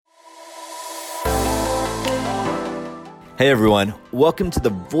Hey everyone, welcome to the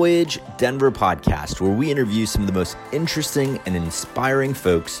Voyage Denver podcast, where we interview some of the most interesting and inspiring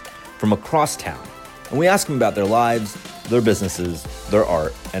folks from across town. And we ask them about their lives, their businesses, their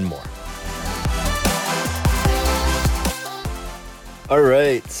art, and more. All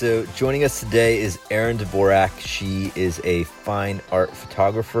right, so joining us today is Erin Dvorak. She is a fine art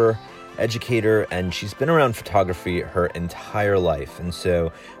photographer, educator, and she's been around photography her entire life. And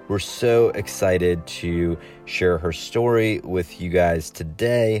so we're so excited to share her story with you guys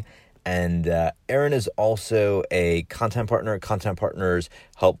today. And Erin is also a content partner. Content partners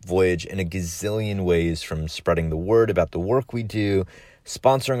help Voyage in a gazillion ways, from spreading the word about the work we do,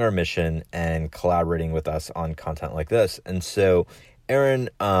 sponsoring our mission, and collaborating with us on content like this. And so Erin,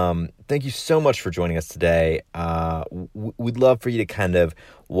 thank you so much for joining us today. We'd love for you to kind of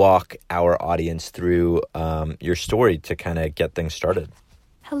walk our audience through your story to kind of get things started.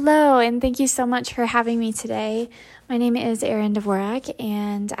 Hello, and thank you so much for having me today. My name is Erin Dvorak,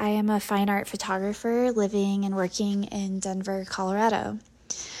 and I am a fine art photographer living and working in Denver, Colorado.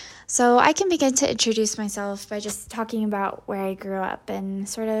 So I can begin to introduce myself by just talking about where I grew up and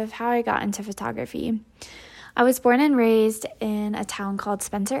sort of how I got into photography. I was born and raised in a town called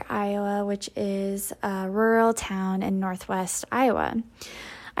Spencer, Iowa, which is a rural town in northwest Iowa.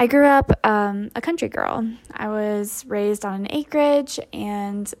 I grew up a country girl. I was raised on an acreage,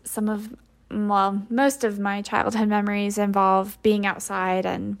 and most of my childhood memories involve being outside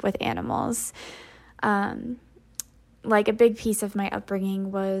and with animals. Like a big piece of my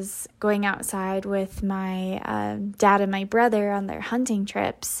upbringing was going outside with my dad and my brother on their hunting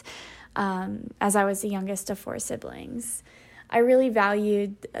trips. As I was the youngest of 4 siblings. I really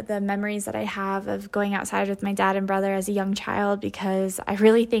valued the memories that I have of going outside with my dad and brother as a young child, because I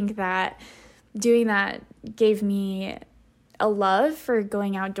really think that doing that gave me a love for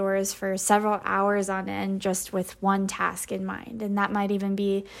going outdoors for several hours on end just with one task in mind. And that might even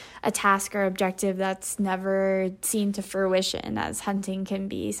be a task or objective that's never seen to fruition, as hunting can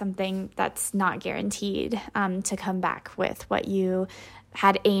be something that's not guaranteed to come back with what you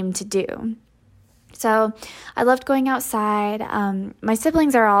had aimed to do. So I loved going outside. My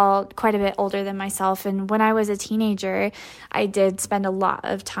siblings are all quite a bit older than myself, and when I was a teenager, I did spend a lot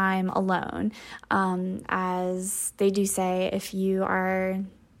of time alone. As they do say, if you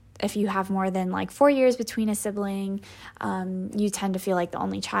have more than like 4 years between a sibling, you tend to feel like the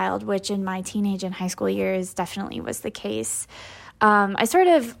only child, which in my teenage and high school years definitely was the case. I sort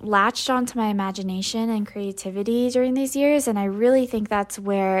of latched onto my imagination and creativity during these years, and I really think that's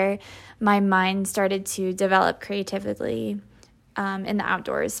where my mind started to develop creatively in the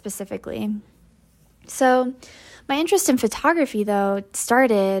outdoors specifically. So my interest in photography, though,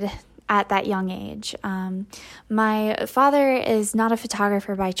 started at that young age. My father is not a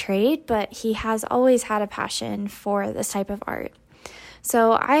photographer by trade, but he has always had a passion for this type of art.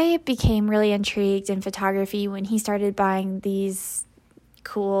 So I became really intrigued in photography when he started buying these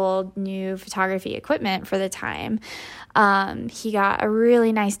cool new photography equipment for the time. He got a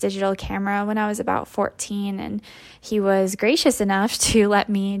really nice digital camera when I was about 14, and he was gracious enough to let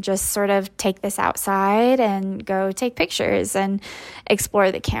me just sort of take this outside and go take pictures and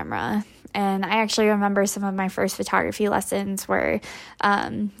explore the camera. And I actually remember some of my first photography lessons were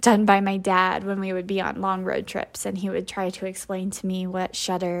done by my dad when we would be on long road trips, and he would try to explain to me what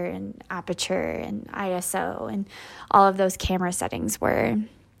shutter and aperture and ISO and all of those camera settings were.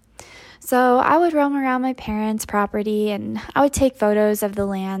 So I would roam around my parents' property, and I would take photos of the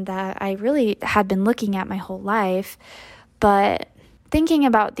land that I really had been looking at my whole life. But thinking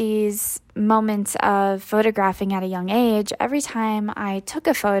about these moments of photographing at a young age, every time I took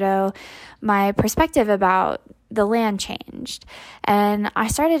a photo, my perspective about the land changed. And I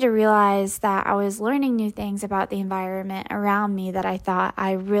started to realize that I was learning new things about the environment around me that I thought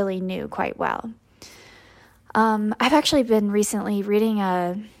I really knew quite well. I've actually been recently reading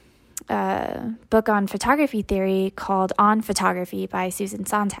a book on photography theory called On Photography by Susan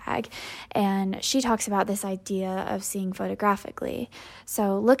Sontag, and she talks about this idea of seeing photographically.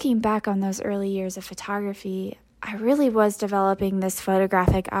 So looking back on those early years of photography, I really was developing this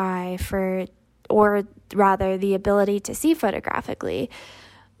photographic eye or rather the ability to see photographically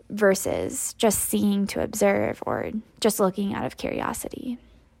versus just seeing to observe or just looking out of curiosity.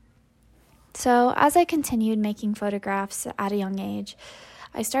 So as I continued making photographs at a young age,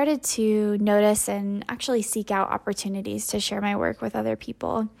 I started to notice and actually seek out opportunities to share my work with other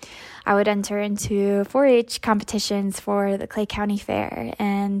people. I would enter into 4-H competitions for the Clay County Fair,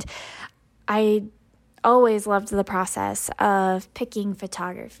 and I always loved the process of picking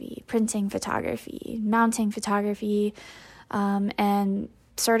photography, printing photography, mounting photography, and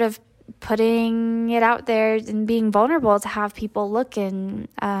sort of putting it out there and being vulnerable to have people look and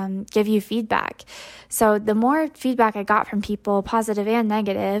give you feedback. So the more feedback I got from people, positive and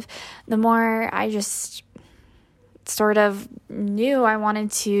negative, the more I just sort of knew I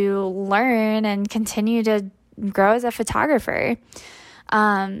wanted to learn and continue to grow as a photographer.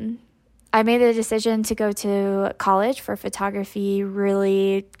 I made the decision to go to college for photography.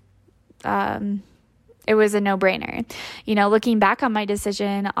 Really, it was a no-brainer. Looking back on my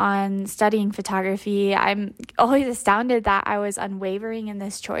decision on studying photography, I'm always astounded that I was unwavering in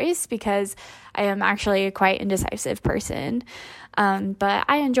this choice, because I am actually a quite indecisive person. But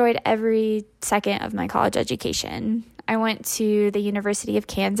I enjoyed every second of my college education. I went to the University of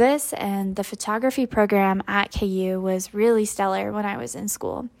Kansas, and the photography program at KU was really stellar when I was in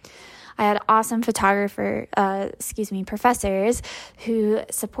school. I had awesome professors who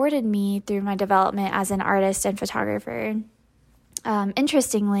supported me through my development as an artist and photographer.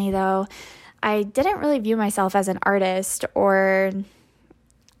 Interestingly, though, I didn't really view myself as an artist or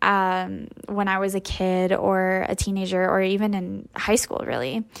when I was a kid or a teenager or even in high school,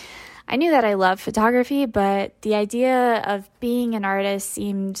 really. I knew that I loved photography, but the idea of being an artist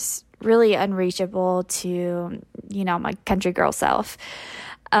seemed really unreachable to, my country girl self.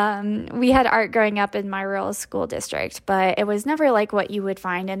 We had art growing up in my rural school district, but it was never like what you would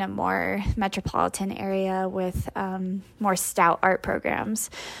find in a more metropolitan area with more stout art programs.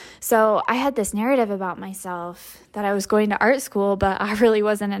 So I had this narrative about myself that I was going to art school, but I really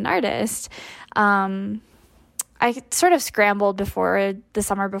wasn't an artist. I sort of scrambled before the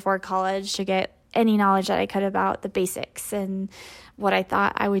summer before college to get any knowledge that I could about the basics and what I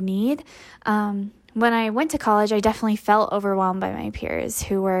thought I would need. When I went to college, I definitely felt overwhelmed by my peers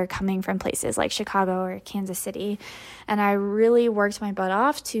who were coming from places like Chicago or Kansas City, and I really worked my butt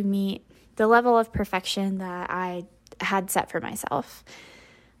off to meet the level of perfection that I had set for myself.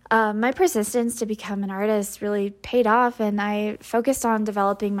 My persistence to become an artist really paid off, and I focused on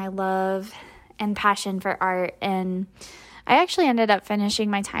developing my love and passion for art, and I actually ended up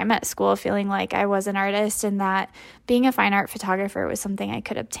finishing my time at school feeling like I was an artist and that being a fine art photographer was something I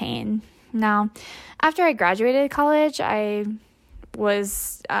could obtain. Now, after I graduated college, I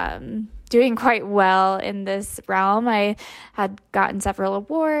was doing quite well in this realm. I had gotten several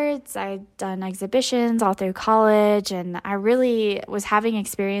awards, I'd done exhibitions all through college, and I really was having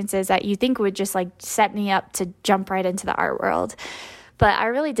experiences that you think would just set me up to jump right into the art world. But I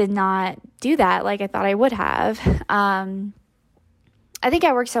really did not do that like I thought I would have. I think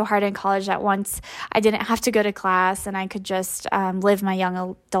I worked so hard in college that once I didn't have to go to class and I could just live my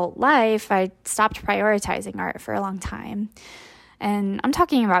young adult life, I stopped prioritizing art for a long time. And I'm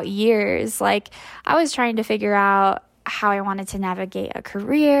talking about years. I was trying to figure out how I wanted to navigate a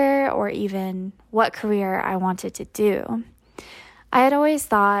career or even what career I wanted to do. I had always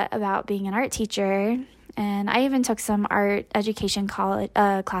thought about being an art teacher, and I even took some art education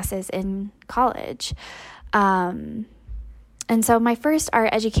classes in college. And so my first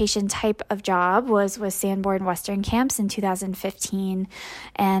art education type of job was with Sanborn Western Camps in 2015,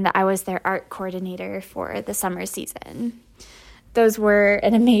 and I was their art coordinator for the summer season. Those were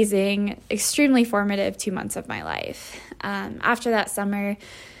an amazing, extremely formative 2 months of my life. After that summer,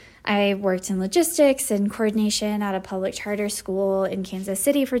 I worked in logistics and coordination at a public charter school in Kansas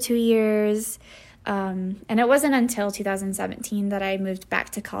City for 2 years. And it wasn't until 2017 that I moved back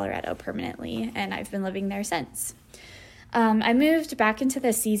to Colorado permanently, and I've been living there since. I moved back into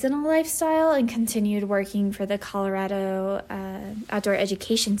the seasonal lifestyle and continued working for the Colorado Outdoor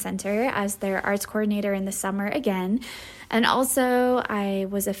Education Center as their arts coordinator in the summer again. And also, I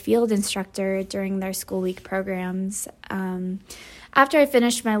was a field instructor during their school week programs. After I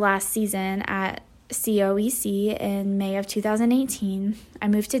finished my last season at COEC in May of 2018, I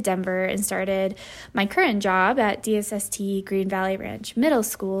moved to Denver and started my current job at DSST Green Valley Ranch Middle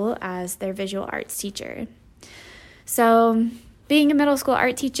School as their visual arts teacher. So being a middle school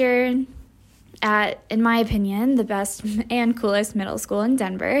art teacher at, in my opinion, the best and coolest middle school in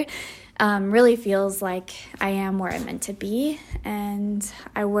Denver really feels like I am where I'm meant to be. And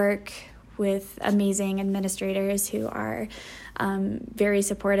I work with amazing administrators who are very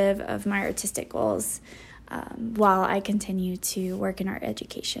supportive of my artistic goals while I continue to work in art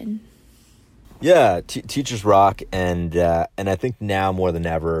education. Yeah, teachers rock, and I think now more than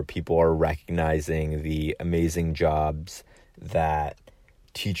ever, people are recognizing the amazing jobs that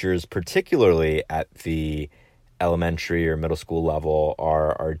teachers, particularly at the elementary or middle school level,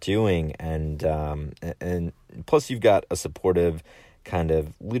 are doing, and plus you've got a supportive kind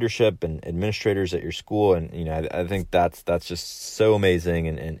of leadership and administrators at your school, and I think that's just so amazing,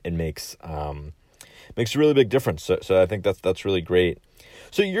 and it makes a really big difference. So I think that's really great.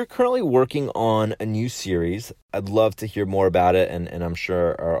 So you're currently working on a new series. I'd love to hear more about it, and I'm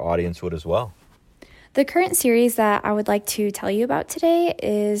sure our audience would as well. The current series that I would like to tell you about today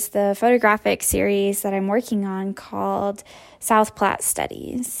is the photographic series that I'm working on called South Platte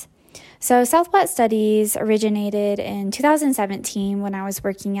Studies. So South Platte Studies originated in 2017 when I was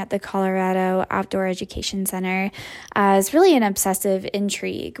working at the Colorado Outdoor Education Center as really an obsessive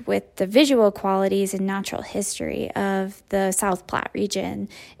intrigue with the visual qualities and natural history of the South Platte region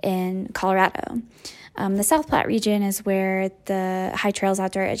in Colorado. The South Platte region is where the High Trails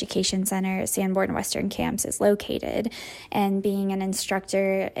Outdoor Education Center at Sanborn Western Camps is located, and being an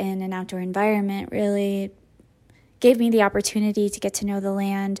instructor in an outdoor environment really gave me the opportunity to get to know the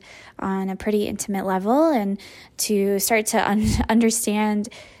land on a pretty intimate level and to start to understand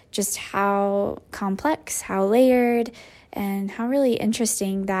just how complex, how layered, and how really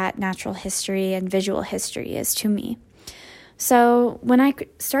interesting that natural history and visual history is to me. So when I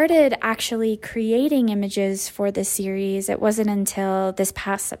started actually creating images for this series, it wasn't until this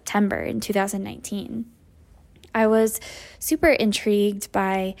past September in 2019. I was super intrigued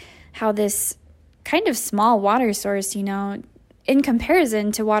by how this kind of small water source, in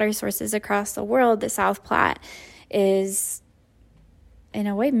comparison to water sources across the world, the South Platte is in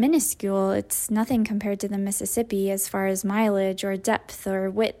a way minuscule. It's nothing compared to the Mississippi as far as mileage or depth or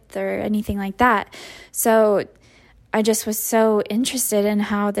width or anything like that. So I just was so interested in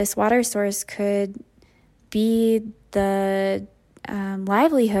how this water source could be the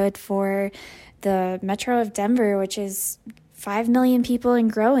livelihood for the Metro of Denver, which is 5 million people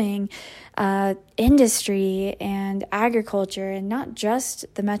and growing, industry and agriculture, and not just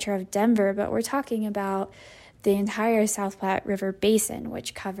the Metro of Denver, but we're talking about the entire South Platte River Basin,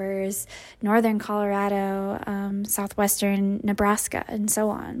 which covers northern Colorado, southwestern Nebraska, and so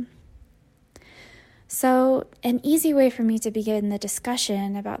on. So an easy way for me to begin the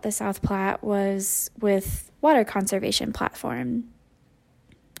discussion about the South Platte was with water conservation platform.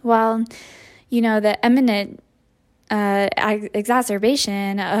 Well, the imminent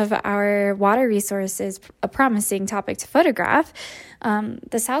exacerbation of our water resource is a promising topic to photograph.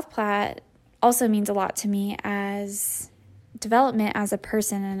 The South Platte also means a lot to me as development as a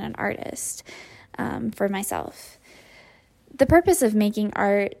person and an artist for myself. The purpose of making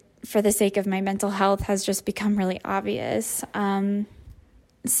art for the sake of my mental health has just become really obvious.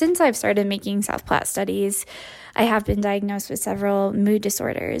 Since I've started making South Platte studies, I have been diagnosed with several mood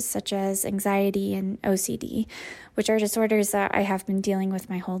disorders such as anxiety and OCD, which are disorders that I have been dealing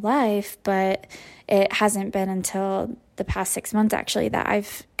with my whole life, but it hasn't been until the past 6 months actually that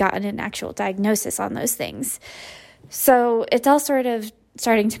I've gotten an actual diagnosis on those things. So it's all sort of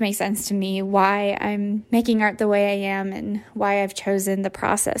starting to make sense to me why I'm making art the way I am and why I've chosen the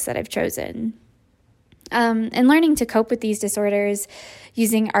process that I've chosen. And learning to cope with these disorders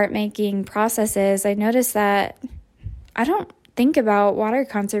using art making processes, I noticed that I don't think about water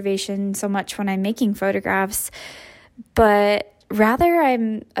conservation so much when I'm making photographs, but rather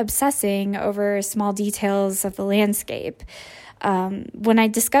I'm obsessing over small details of the landscape. When I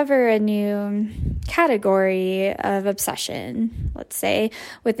discover a new category of obsession, let's say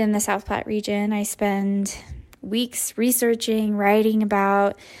within the South Platte region, I spend weeks researching, writing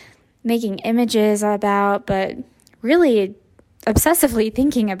about, making images about, but really obsessively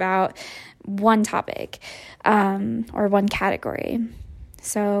thinking about one topic or one category.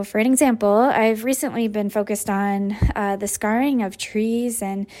 So for an example, I've recently been focused on the scarring of trees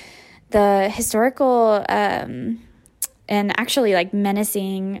and the historical and actually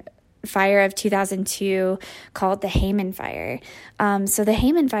menacing fire of 2002 called the Hayman Fire. So the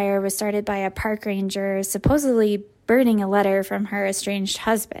Hayman Fire was started by a park ranger supposedly burning a letter from her estranged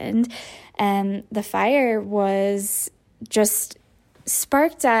husband, and the fire was just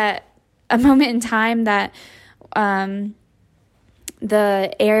sparked at a moment in time that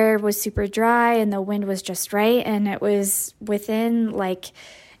the air was super dry and the wind was just right, and it was within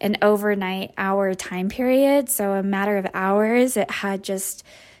an overnight hour time period, so a matter of hours, it had just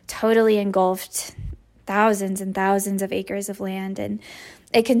totally engulfed thousands and thousands of acres of land, and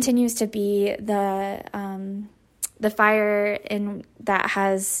it continues to be the fire that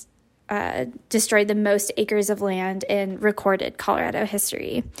has destroyed the most acres of land in recorded Colorado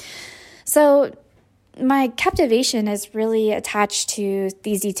history. So my captivation is really attached to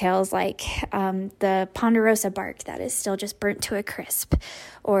these details like the ponderosa bark that is still just burnt to a crisp,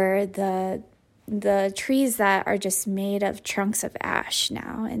 or the trees that are just made of chunks of ash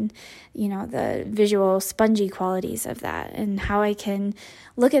now, and the visual spongy qualities of that, and how I can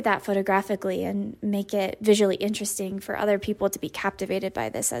look at that photographically and make it visually interesting for other people to be captivated by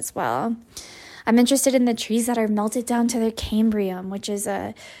this as well. I'm interested in the trees that are melted down to their cambium, which is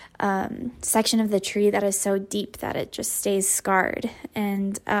a section of the tree that is so deep that it just stays scarred.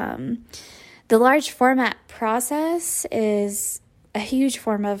 And the large format process is a huge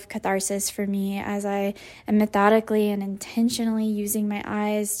form of catharsis for me, as I am methodically and intentionally using my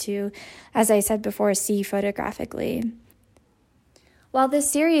eyes to, as I said before, see photographically. While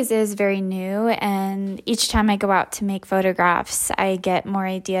this series is very new, and each time I go out to make photographs, I get more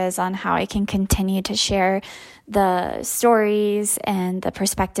ideas on how I can continue to share the stories and the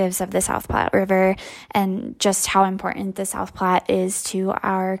perspectives of the South Platte River, and just how important the South Platte is to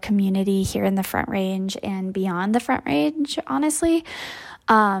our community here in the Front Range and beyond the Front Range, honestly.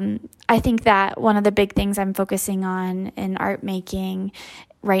 I think that one of the big things I'm focusing on in art making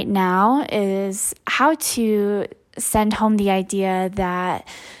right now is how to send home the idea that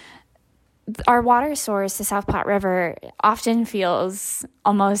our water source, the South Platte River, often feels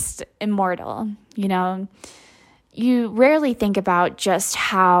almost immortal. You know, you rarely think about just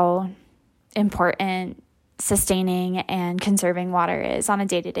how important sustaining and conserving water is on a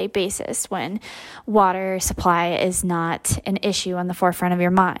day-to-day basis when water supply is not an issue on the forefront of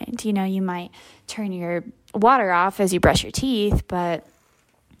your mind. You know, you might turn your water off as you brush your teeth, but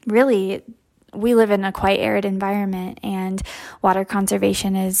really, we live in a quite arid environment, and water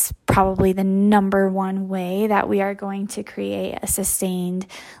conservation is probably the number one way that we are going to create a sustained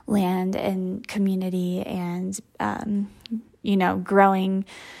land and community and, growing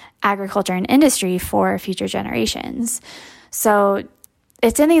agriculture and industry for future generations. So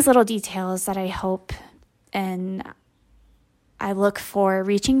it's in these little details that I hope and I look for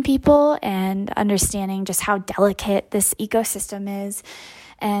reaching people and understanding just how delicate this ecosystem is,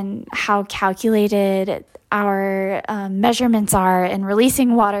 and how calculated our measurements are in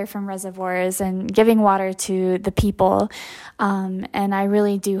releasing water from reservoirs and giving water to the people. And I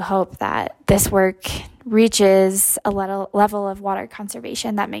really do hope that this work reaches a level of water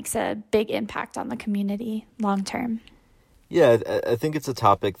conservation that makes a big impact on the community long term. Yeah, I think it's a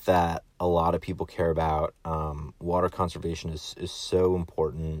topic that a lot of people care about. Water conservation is so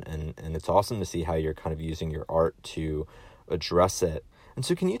important, and it's awesome to see how you're kind of using your art to address it. And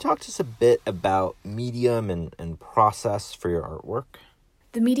so can you talk to us a bit about medium and process for your artwork?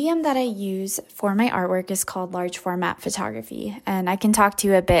 The medium that I use for my artwork is called large format photography, and I can talk to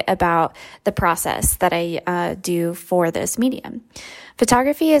you a bit about the process that I do for this medium.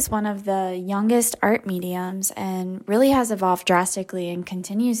 Photography is one of the youngest art mediums and really has evolved drastically and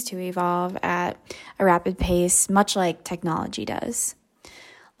continues to evolve at a rapid pace, much like technology does.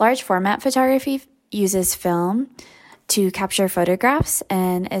 Large format photography uses film to capture photographs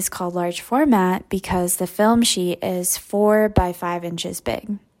and is called large format because the film sheet is 4 by 5 inches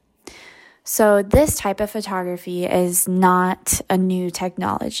big. So this type of photography is not a new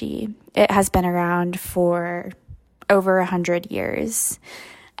technology. It has been around for over 100 years.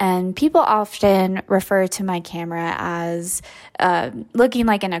 And people often refer to my camera as looking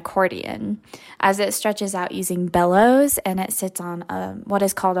like an accordion, as it stretches out using bellows and it sits on what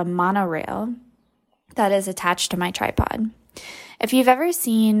is called a monorail that is attached to my tripod. If you've ever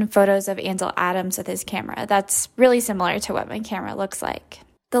seen photos of Ansel Adams with his camera, that's really similar to what my camera looks like.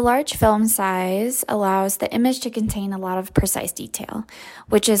 The large film size allows the image to contain a lot of precise detail,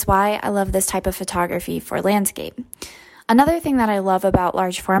 which is why I love this type of photography for landscape. Another thing that I love about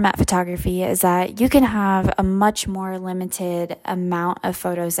large format photography is that you can have a much more limited amount of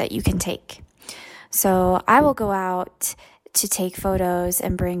photos that you can take. So I will go out to take photos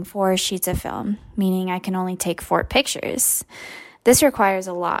and bring 4 sheets of film, meaning I can only take 4 pictures. This requires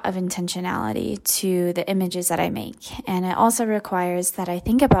a lot of intentionality to the images that I make, and it also requires that I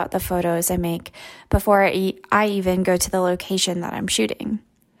think about the photos I make before I even go to the location that I'm shooting.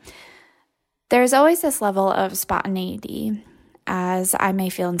 There's always this level of spontaneity, as I may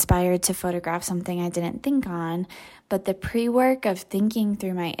feel inspired to photograph something I didn't think on, but the pre-work of thinking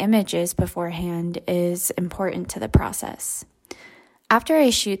through my images beforehand is important to the process. After I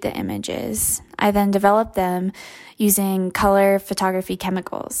shoot the images, I then develop them using color photography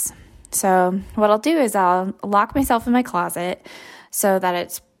chemicals. So what I'll do is I'll lock myself in my closet so that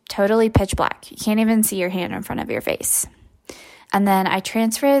it's totally pitch black. You can't even see your hand in front of your face. And then I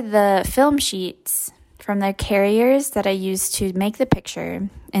transfer the film sheets from the carriers that I use to make the picture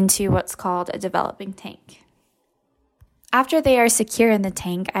into what's called a developing tank. After they are secure in the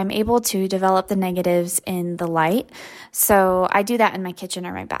tank, I'm able to develop the negatives in the light, so I do that in my kitchen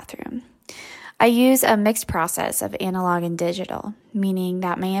or my bathroom. I use a mixed process of analog and digital, meaning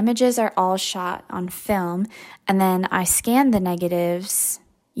that my images are all shot on film, and then I scan the negatives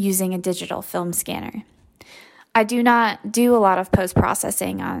using a digital film scanner. I do not do a lot of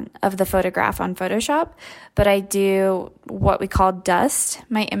post-processing of the photograph on Photoshop, but I do what we call dust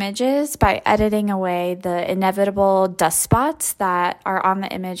my images by editing away the inevitable dust spots that are on the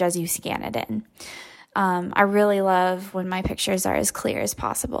image as you scan it in. I really love when my pictures are as clear as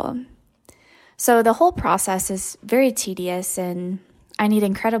possible. So the whole process is very tedious, and I need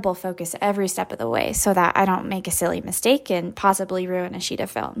incredible focus every step of the way so that I don't make a silly mistake and possibly ruin a sheet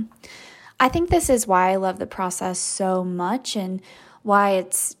of film. I think this is why I love the process so much and why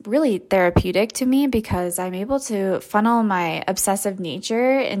it's really therapeutic to me, because I'm able to funnel my obsessive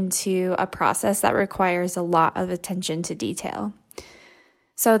nature into a process that requires a lot of attention to detail.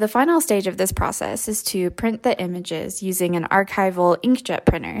 So the final stage of this process is to print the images using an archival inkjet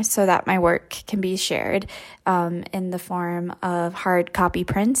printer so that my work can be shared in the form of hard copy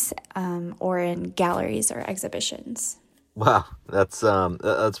prints or in galleries or exhibitions. Wow, that's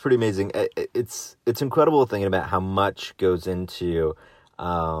pretty amazing. It's incredible thinking about how much goes into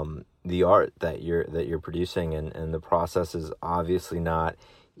the art that you're producing, and the process is obviously not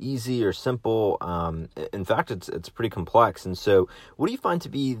easy or simple. In fact, it's pretty complex. And so, what do you find to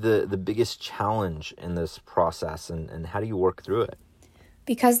be the biggest challenge in this process, and how do you work through it?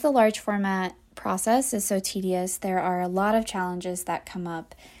 Because the large format process is so tedious, there are a lot of challenges that come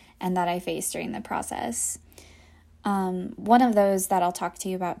up and that I face during the process. One of those that I'll talk to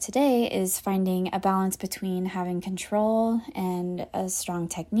you about today is finding a balance between having control and a strong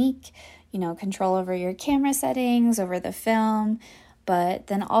technique, control over your camera settings, over the film, but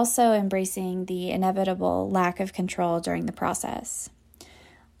then also embracing the inevitable lack of control during the process.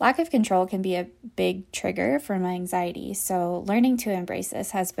 Lack of control can be a big trigger for my anxiety, so learning to embrace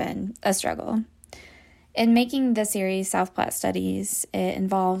this has been a struggle. In making the series South Platte Studies, it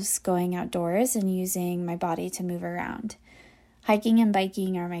involves going outdoors and using my body to move around. Hiking and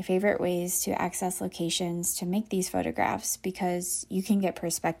biking are my favorite ways to access locations to make these photographs because you can get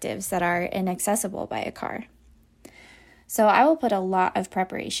perspectives that are inaccessible by a car. So I will put a lot of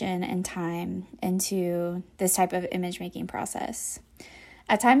preparation and time into this type of image making process.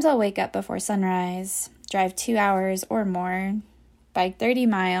 At times I'll wake up before sunrise, drive 2 hours or more, bike 30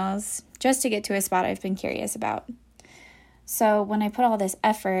 miles, just to get to a spot I've been curious about. So when I put all this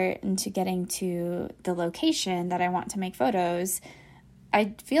effort into getting to the location that I want to make photos,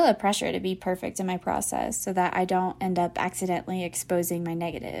 I feel a pressure to be perfect in my process so that I don't end up accidentally exposing my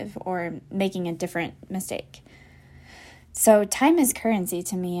negative or making a different mistake. So time is currency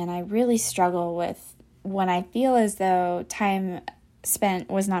to me, and I really struggle with when I feel as though time spent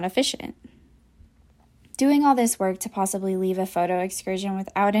was not efficient. Doing all this work to possibly leave a photo excursion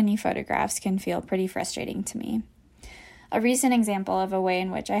without any photographs can feel pretty frustrating to me. A recent example of a way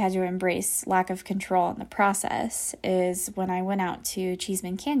in which I had to embrace lack of control in the process is when I went out to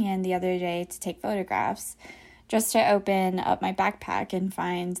Cheeseman Canyon the other day to take photographs, just to open up my backpack and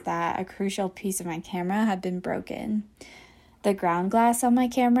find that a crucial piece of my camera had been broken. The ground glass on my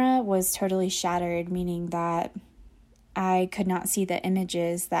camera was totally shattered, meaning that I could not see the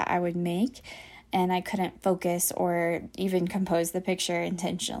images that I would make, and I couldn't focus or even compose the picture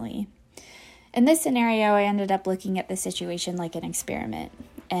intentionally. In this scenario, I ended up looking at the situation like an experiment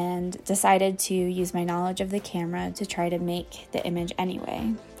and decided to use my knowledge of the camera to try to make the image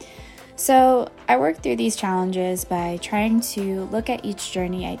anyway. So I worked through these challenges by trying to look at each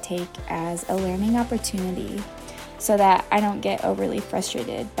journey I take as a learning opportunity so that I don't get overly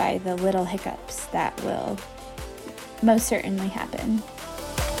frustrated by the little hiccups that will most certainly happen.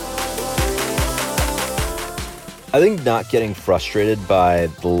 I think not getting frustrated by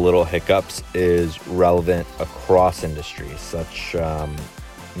the little hiccups is relevant across industries.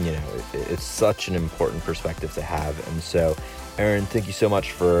 It's such an important perspective to have. And so, Erin, thank you so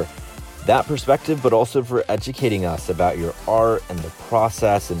much for that perspective, but also for educating us about your art and the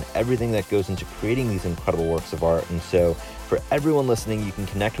process and everything that goes into creating these incredible works of art. And so for everyone listening, you can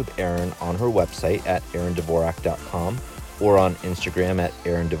connect with Erin on her website at erindvorak.com or on Instagram at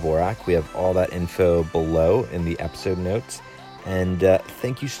erindvorak. We have all that info below in the episode notes. And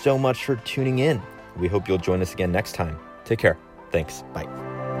thank you so much for tuning in. We hope you'll join us again next time. Take care. Thanks.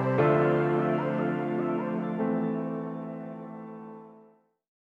 Bye.